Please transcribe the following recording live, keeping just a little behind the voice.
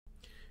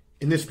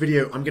In this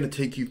video, I'm going to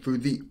take you through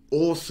the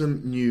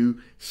awesome new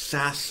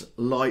SAAS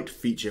Lite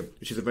feature,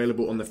 which is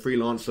available on the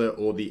Freelancer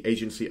or the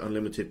Agency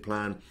Unlimited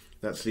plan.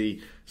 That's the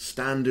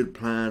standard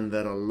plan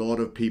that a lot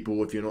of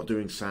people, if you're not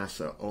doing SaaS,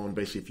 are on.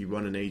 Basically, if you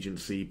run an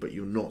agency but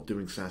you're not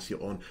doing SaaS,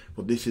 you're on.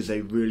 Well, this is a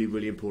really,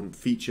 really important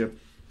feature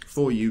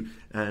for you.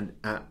 And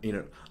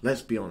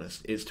let's be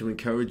honest, it's to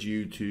encourage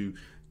you to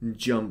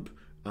jump.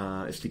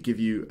 It's to give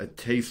you a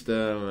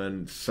taster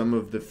and some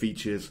of the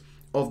features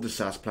of the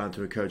SaaS plan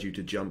to encourage you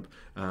to jump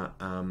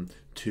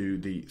to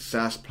the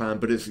SaaS plan.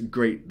 But it's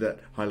great that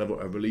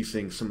HighLevel are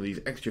releasing some of these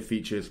extra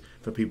features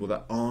for people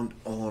that aren't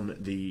on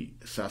the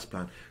SaaS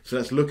plan. So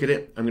let's look at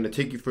it. I'm going to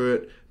take you through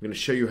it. I'm going to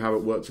show you how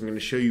it works. I'm going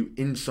to show you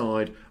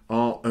inside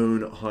our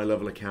own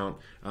HighLevel account,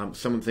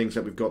 some of the things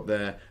that we've got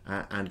there,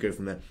 and go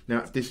from there. Now,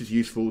 if this is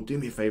useful, do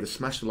me a favor,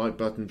 smash the like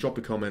button, drop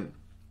a comment,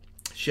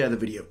 share the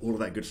video, all of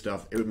that good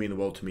stuff. It would mean the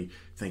world to me.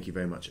 Thank you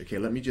very much. Okay,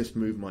 let me just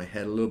move my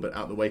head a little bit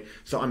out of the way.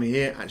 So I'm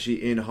here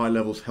actually in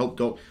HighLevel's help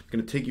doc. I'm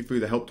going to take you through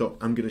the help doc.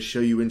 I'm going to show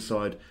you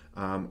inside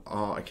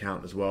our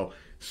account as well,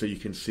 so you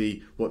can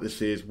see what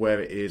this is,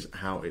 where it is,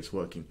 how it's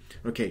working.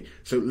 Okay,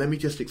 so let me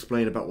just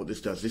explain about what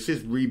this does. This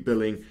is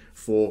rebilling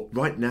for,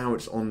 right now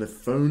it's on the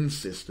phone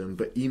system,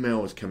 but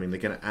email is coming. They're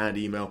going to add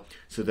email.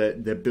 So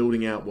they're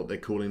building out what they're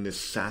calling this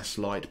SAAS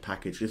Lite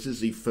package. This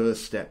is the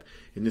first step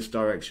in this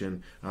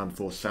direction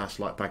for SAAS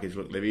Lite package.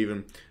 Look, they've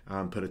even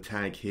put a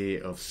tag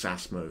here of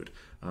SaaS mode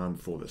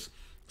for this.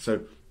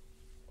 So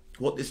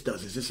what this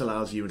does is this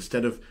allows you,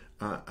 instead of,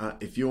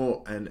 if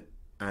you're an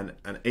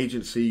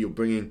agency, you're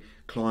bringing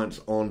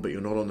clients on but you're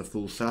not on the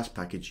full SaaS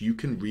package, you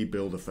can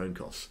rebuild the phone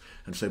costs.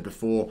 And so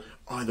before,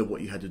 either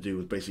what you had to do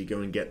was basically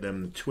go and get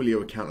them the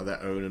Twilio account of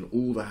their own and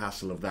all the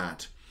hassle of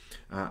that,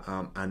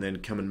 and then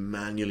come and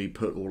manually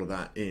put all of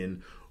that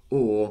in,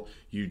 or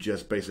you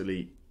just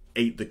basically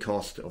ate the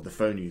cost of the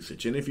phone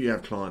usage. And if you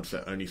have clients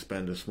that only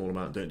spend a small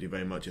amount, don't do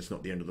very much, it's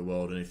not the end of the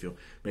world. And if you're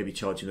maybe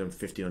charging them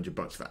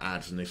 $1,500 for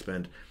ads and they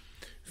spend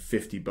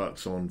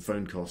 $50 on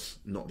phone costs,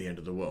 not the end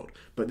of the world.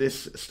 But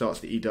this starts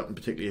to eat up, and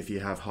particularly if you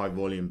have high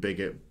volume,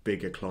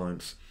 bigger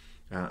clients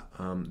there,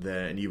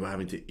 and you were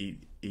having to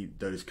eat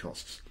those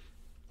costs.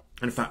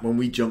 And in fact, when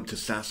we jumped to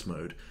SaaS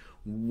mode,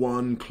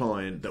 one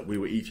client that we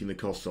were eating the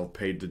costs of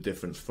paid the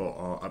difference for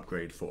our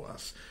upgrade for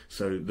us.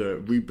 So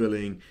the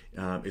rebilling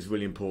is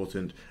really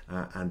important,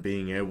 and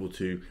being able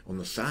to, on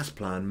the SaaS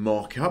plan,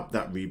 mark up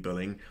that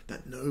rebilling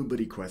that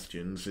nobody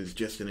questions, is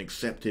just an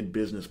accepted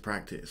business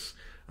practice,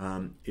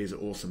 is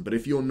awesome. But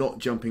if you're not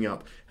jumping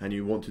up and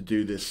you want to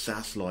do this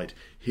SaaS Lite,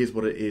 here's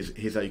what it is,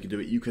 here's how you can do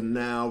it. You can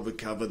now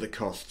recover the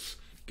costs.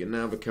 You can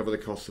now recover the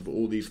costs of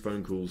all these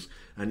phone calls,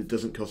 and it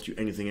doesn't cost you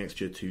anything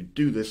extra to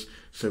do this,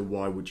 so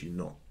why would you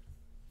not?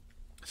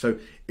 So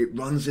it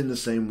runs in the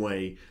same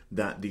way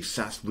that the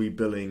SaaS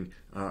rebilling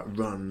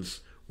runs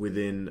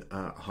within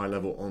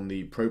HighLevel on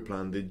the Pro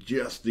plan.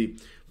 Just the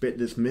bit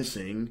that's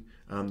missing,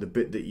 the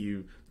bit that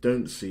you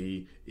don't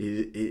see,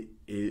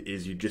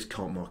 is you just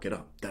can't mark it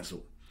up. That's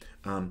all.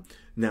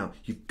 Now,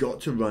 you've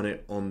got to run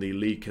it on the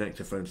lead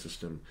connector phone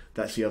system.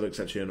 That's the other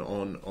exception.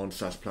 On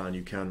SaaS plan,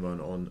 you can run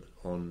on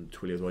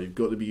Twilio as well. You've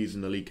got to be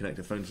using the lead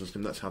connector phone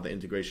system. That's how the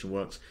integration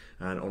works.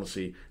 And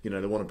honestly, they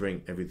want to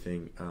bring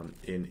everything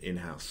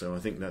in-house. So I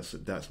think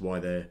that's why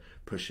they're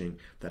pushing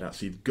that out.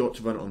 So you've got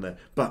to run it on there.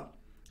 But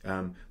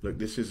look,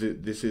 this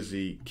is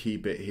the key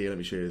bit here. Let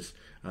me show you this.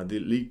 The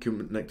lead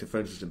connector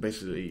phone system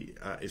basically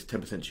is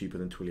 10% cheaper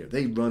than Twilio.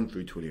 They run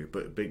through Twilio,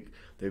 but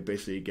they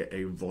basically get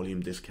a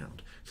volume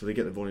discount. So they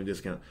get the volume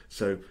discount.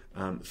 So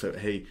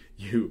hey,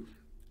 you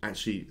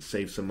actually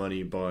save some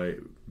money by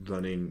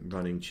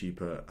running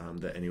cheaper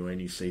there anyway,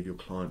 and you save your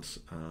clients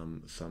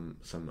some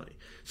money.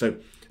 So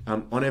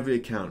on every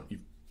account,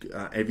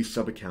 every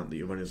sub account that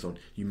you're running this on,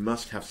 you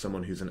must have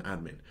someone who's an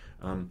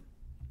admin.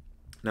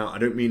 Now, I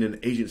don't mean an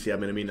agency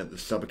admin, I mean at the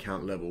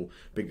sub-account level.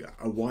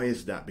 Why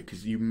is that?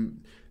 Because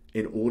in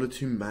order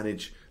to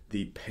manage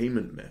the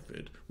payment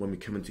method, when we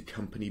come into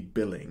company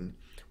billing,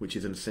 which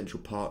is an essential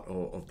part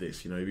of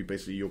this,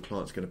 basically your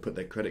client's going to put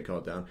their credit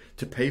card down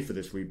to pay for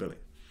this rebilling.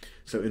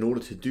 So in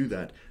order to do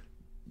that,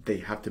 they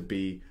have to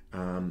be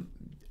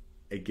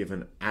a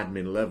given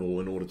admin level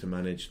in order to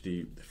manage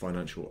the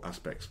financial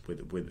aspects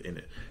within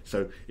it.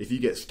 So if you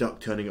get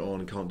stuck turning it on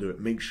and can't do it,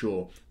 make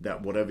sure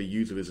that whatever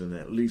user is in there,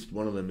 at least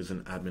one of them is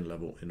an admin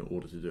level in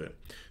order to do it.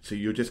 So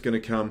you're just going to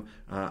come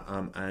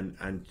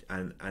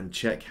and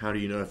check. How do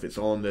you know if it's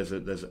on? There's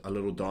a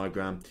little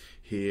diagram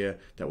here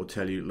that will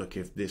tell you, look,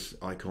 if this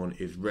icon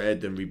is red,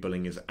 then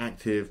rebilling is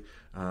active.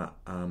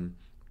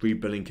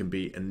 Rebilling can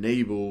be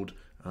enabled.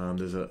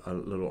 There's a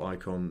little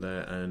icon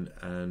there, and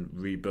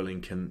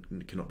rebilling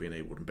cannot be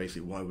enabled. And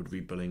basically, why would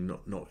rebilling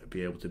not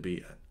be able to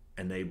be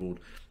enabled?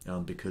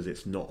 Because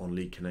it's not on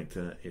lead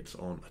connector, it's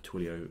on a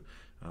Twilio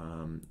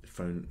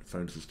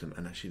phone system.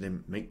 And actually, they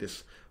make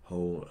this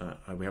whole.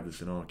 We have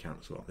this in our account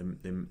as well.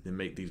 They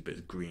make these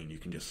bits green. You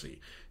can just see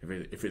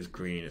if it's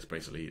green, it's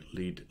basically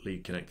lead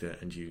connector,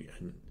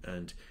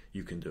 and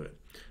you can do it.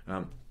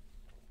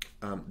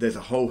 There's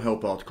a whole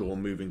help article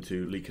on moving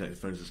to lead connected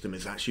phone system.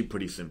 It's actually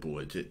pretty simple.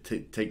 It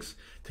takes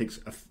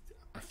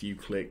few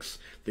clicks,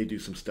 they do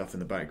some stuff in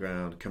the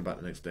background, come back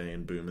the next day,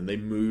 and boom, and they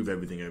move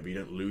everything over. You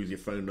don't lose your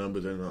phone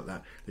numbers or anything like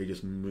that. They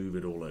just move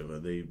it all over.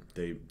 They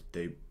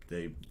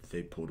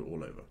pulled it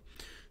all over.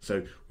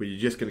 So when you're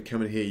just going to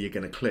come in here, you're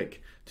going to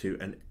click to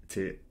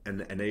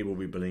enable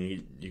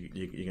rebilling.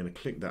 You're going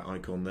to click that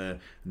icon there,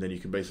 and then you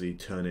can basically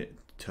turn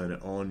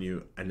it on.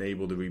 You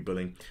enable the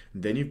rebilling.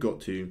 And then you've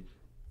got to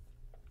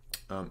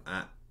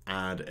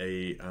add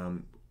a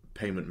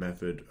payment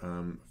method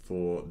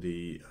for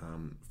the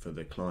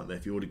client there.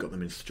 If you already got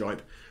them in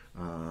Stripe,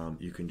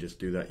 you can just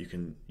do that. You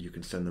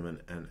can send them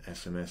an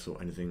SMS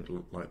or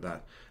anything like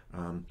that.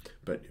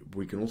 But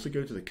we can also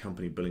go to the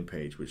company billing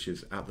page, which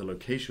is at the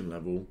location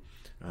level.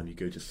 You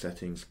go to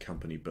settings,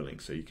 company billing,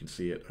 so you can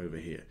see it over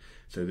here.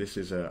 So this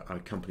is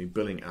a company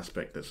billing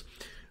aspect that's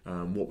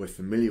what we're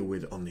familiar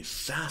with on the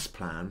SaaS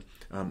plan.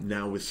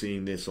 Now we're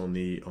seeing this on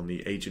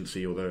the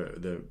agency or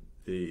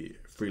the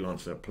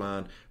freelancer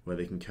plan, where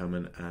they can come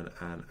in and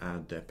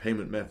add their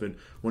payment method.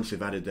 Once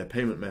they've added their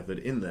payment method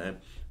in there,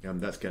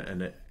 that's going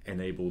to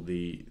enable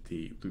the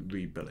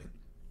rebilling.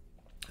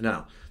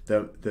 Now,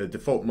 the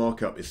default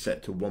markup is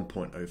set to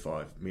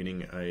 1.05,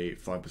 meaning a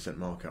 5%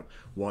 markup.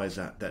 Why is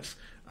that? That's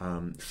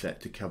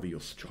set to cover your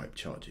Stripe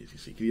charges. You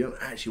see, you don't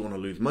actually want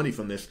to lose money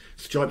from this.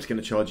 Stripe's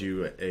going to charge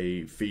you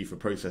a fee for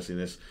processing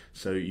this,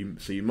 so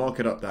you mark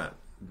it up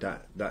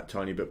that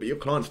tiny bit, but your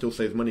client still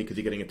saves money because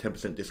you're getting a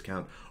 10%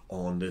 discount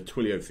on the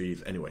Twilio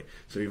fees anyway.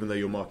 So even though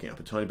you're marking up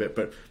a tiny bit,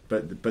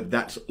 but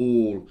that's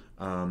all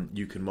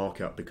you can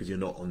mark up because you're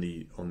not on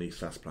the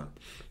SaaS plan.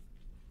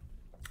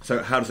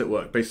 So how does it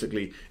work?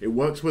 Basically, it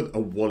works with a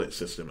wallet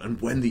system,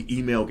 and when the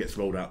email gets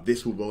rolled out,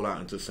 this will roll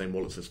out into the same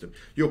wallet system.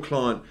 Your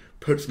client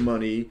puts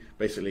money,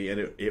 basically, and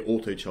it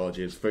auto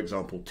charges, for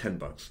example,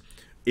 $10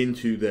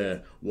 into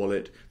their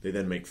wallet. They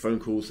then make phone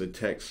calls, they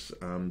text,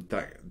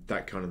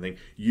 that kind of thing.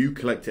 You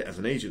collect it as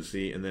an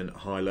agency, and then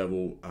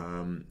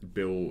HighLevel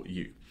bill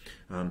you.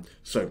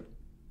 So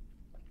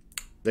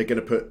they're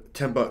going to put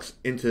 $10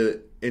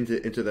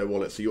 into their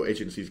wallet, so your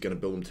agency is going to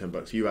bill them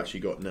 $10. You actually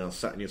got now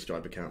sat in your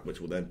Stripe account,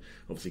 which will then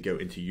obviously go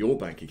into your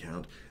bank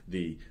account,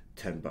 the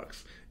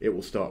 $10. It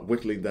will start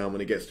whittling down. When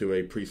it gets to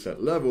a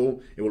preset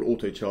level, it will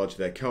auto charge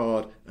their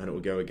card, and it will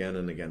go again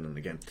and again and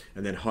again.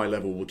 And then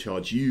HighLevel will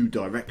charge you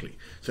directly.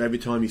 So every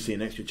time you see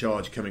an extra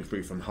charge coming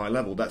through from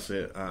HighLevel,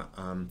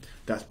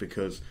 that's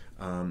because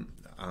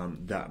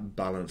that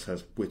balance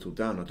has whittled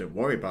down. Now, don't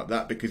worry about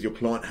that because your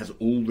client has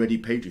already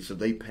paid you, so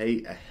they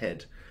pay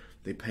ahead.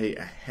 They pay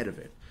ahead of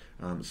it.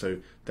 So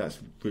that's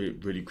really,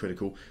 really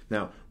critical.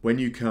 Now, when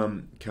you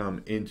come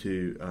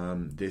into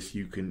this,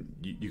 you can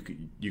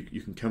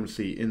come and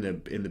see in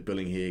the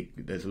billing here.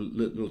 There's a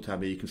little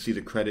tab here. You can see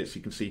the credits.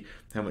 You can see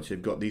how much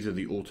they've got. These are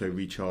the auto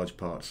recharge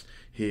parts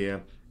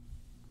here.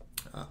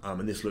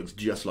 And this looks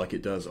just like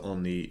it does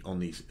on the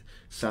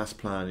SaaS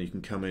plan. You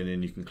can come in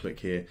and you can click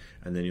here,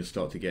 and then you'll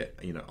start to get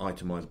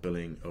itemized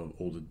billing of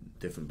all the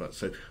different buttons.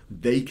 So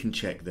they can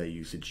check their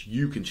usage.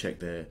 You can check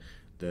their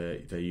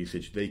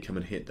usage. They come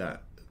and hit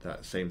that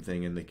same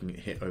thing, and they can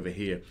hit over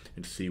here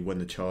and see when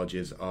the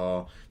charges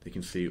are. They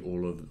can see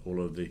all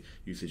of the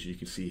usage. You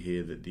can see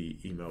here that the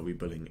email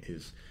rebilling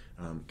is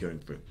going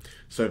through.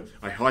 So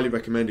I highly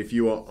recommend, if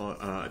you are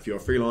a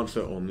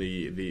freelancer on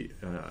the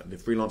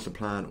freelancer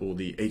plan or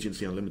the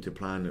agency unlimited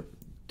plan,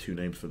 two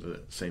names for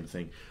the same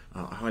thing,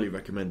 I highly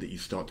recommend that you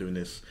start doing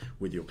this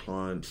with your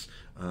clients.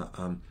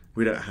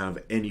 We don't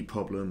have any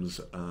problems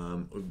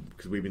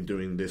because we've been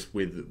doing this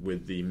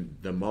with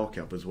the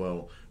markup as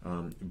well,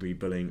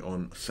 rebilling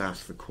on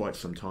SaaS for quite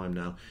some time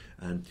now,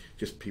 and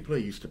just people are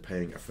used to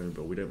paying a phone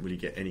bill. We don't really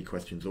get any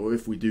questions, or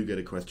if we do get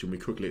a question, we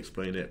quickly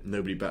explain it.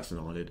 Nobody bats an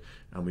eyelid,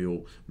 and we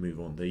all move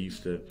on. They're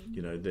used to,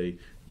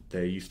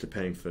 they're used to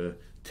paying for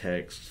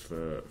texts,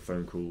 for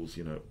phone calls,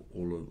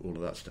 all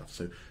of that stuff.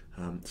 So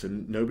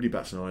nobody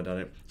bats an eyelid at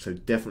it. So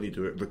definitely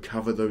do it.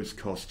 Recover those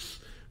costs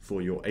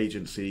for your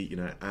agency,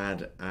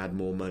 add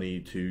more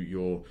money to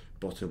your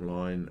bottom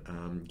line,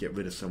 get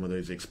rid of some of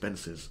those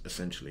expenses,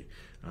 essentially,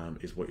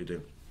 is what you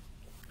do.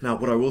 Now,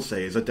 what I will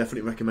say is I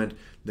definitely recommend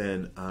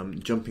then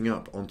jumping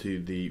up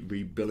onto the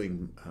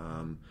rebilling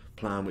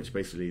plan, which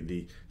basically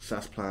the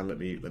SaaS plan. Let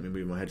me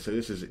move my head. So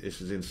this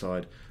is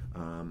inside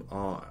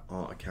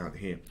our account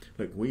here.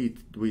 Look, we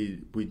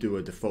do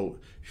a default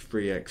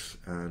 3x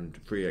and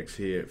 3x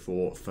here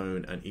for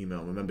phone and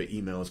email. Remember,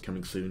 email is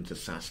coming soon to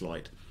SAAS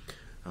Lite.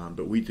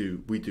 But we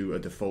do a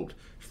default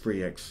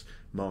 3x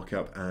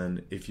markup,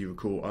 and if you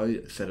recall, I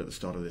said at the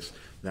start of this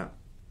that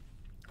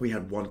we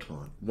had one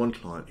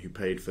client who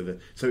paid for the.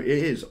 So it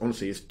is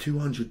honestly, it's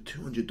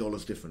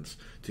 $200 difference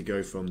to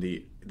go from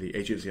the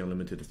agency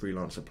unlimited to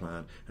freelancer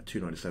plan at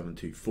 $297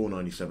 to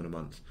 $497 a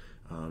month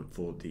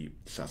for the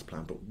SaaS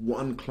plan. But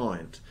one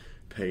client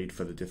paid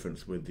for the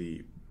difference with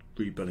the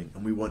rebilling,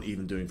 and we weren't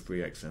even doing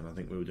 3x, and I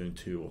think we were doing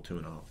 2 or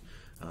 2.5.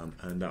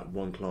 And that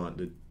one client,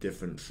 the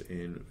difference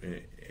in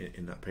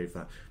that paid for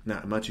that.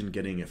 Now imagine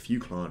getting a few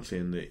clients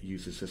in that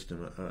use the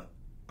system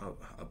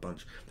a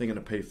bunch. They're going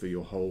to pay for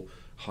your whole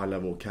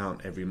HighLevel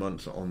account every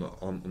month on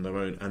their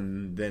own,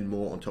 and then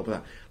more on top of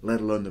that,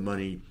 let alone the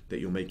money that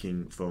you're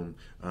making from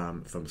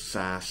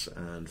SaaS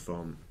and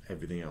from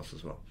everything else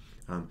as well.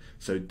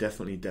 So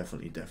definitely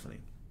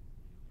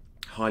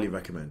highly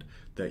recommend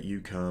that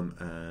you come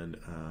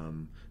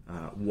and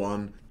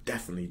one,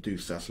 definitely do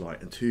SAAS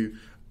Lite, and two,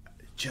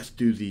 just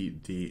do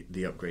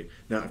the upgrade.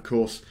 Now, of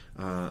course,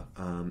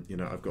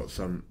 I've got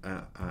some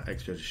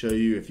extra to show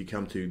you. If you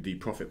come to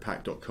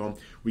theprofitpack.com,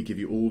 we give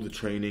you all the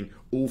training,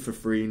 all for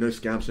free, no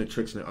scams, no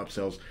tricks, no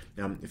upsells,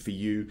 for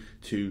you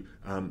to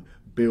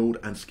build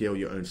and scale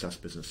your own SaaS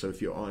business. So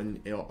if you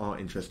are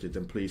interested,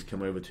 then please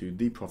come over to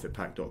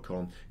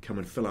theprofitpack.com, come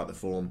and fill out the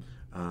form,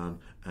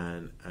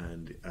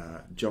 and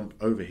jump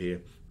over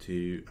here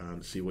to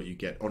see what you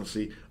get.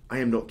 Honestly, I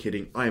am not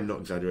kidding, I am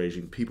not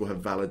exaggerating. People have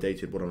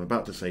validated what I'm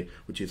about to say,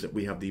 which is that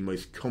we have the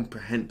most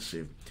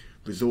comprehensive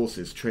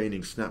resources,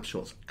 training,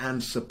 snapshots,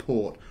 and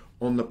support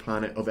on the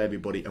planet of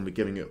everybody, and we're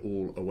giving it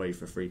all away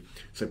for free.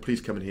 So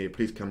please come in here,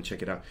 please come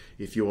check it out.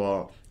 If you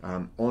are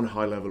on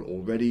HighLevel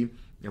already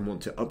and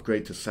want to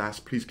upgrade to SaaS,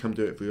 please come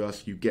do it for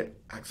us. You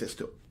get access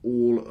to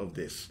all of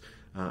this.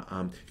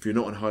 If you're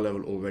not on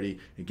HighLevel already,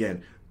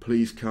 again,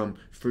 please come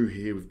through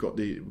here. We've got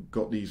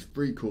these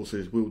free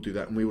courses. We'll do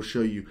that, and we will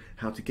show you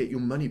how to get your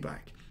money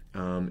back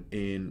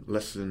in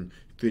less than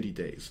 30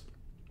 days.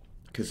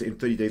 Because in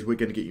 30 days, we're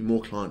going to get you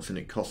more clients than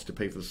it costs to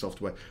pay for the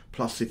software.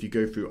 Plus, if you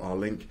go through our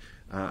link,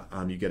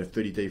 you get a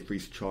 30-day free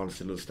trial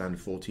instead of the standard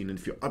 14. And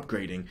if you're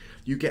upgrading,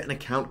 you get an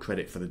account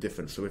credit for the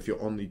difference. So if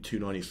you're on the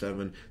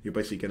 $297, you're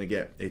basically going to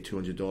get a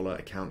 $200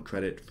 account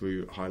credit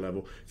through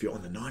HighLevel. If you're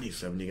on the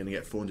 $97, you're going to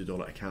get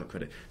 $400 account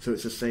credit. So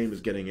it's the same as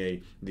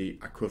getting the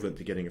equivalent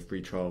to getting a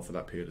free trial for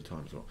that period of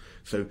time as well.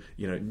 So,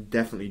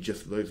 definitely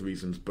just for those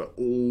reasons, but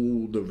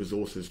all the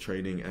resources,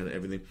 training, and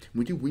everything.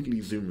 We do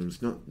weekly Zoom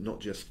rooms, not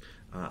just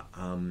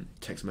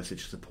text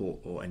message support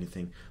or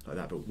anything like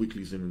that, but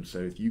weekly Zoom. So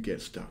if you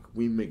get stuck,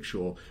 we make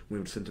sure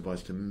we're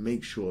incentivized to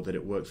make sure that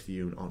it works for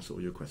you and answer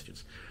all your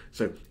questions.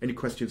 So any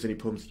questions, any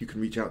problems, you can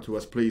reach out to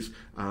us. Please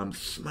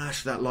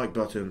smash that like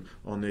button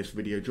on this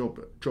video,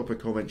 drop a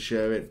comment,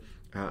 share it,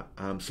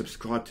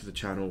 subscribe to the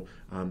channel.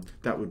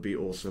 That would be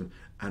awesome,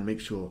 and make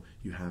sure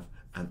you have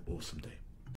an awesome day.